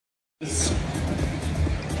VJ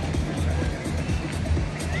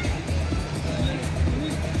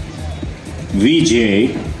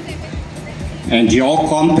and your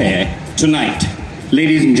compere tonight.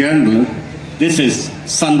 Ladies and gentlemen, this is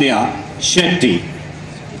Sandhya, Shetty.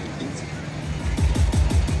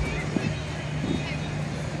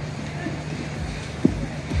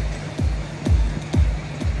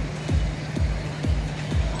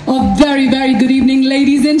 A very, very good evening,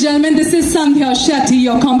 ladies and gentlemen. This is Sandhya, Shetty,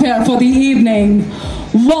 your compere for the evening.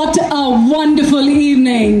 What a wonderful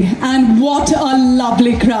evening and what a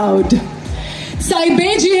lovely crowd.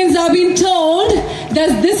 Cybagians have been told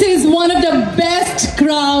that this is one of the best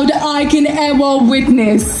crowd I can ever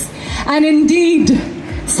witness. And indeed,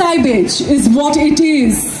 cybage is what it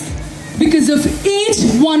is because of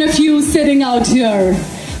each one of you sitting out here.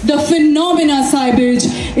 The phenomena cybage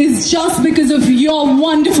is just because of your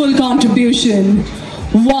wonderful contribution.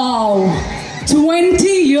 Wow, 20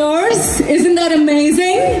 years, isn't that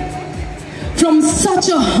amazing? From such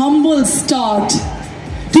a humble start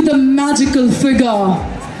to the magical figure,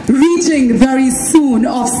 reaching very soon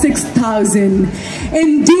of 6,000.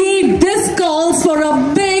 Indeed, this calls for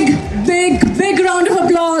a big round of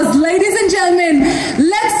applause. Ladies and gentlemen,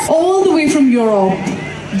 let's all the way from Europe.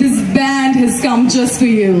 This band has come just for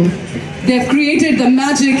you. They've created the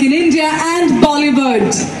magic in India and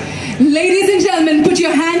Bollywood. Ladies and gentlemen, put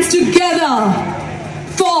your hands together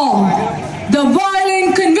for the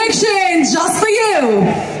violin conviction just for you.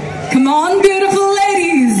 Come on, beautiful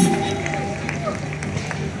ladies.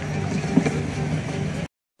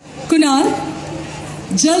 Kunal,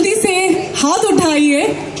 जल्दी से हाथ उठाइए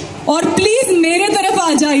और please मेरे तरफ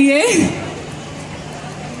आ जाइए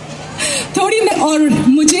थोड़ी और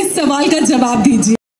मुझे सवाल का जवाब दीजिए।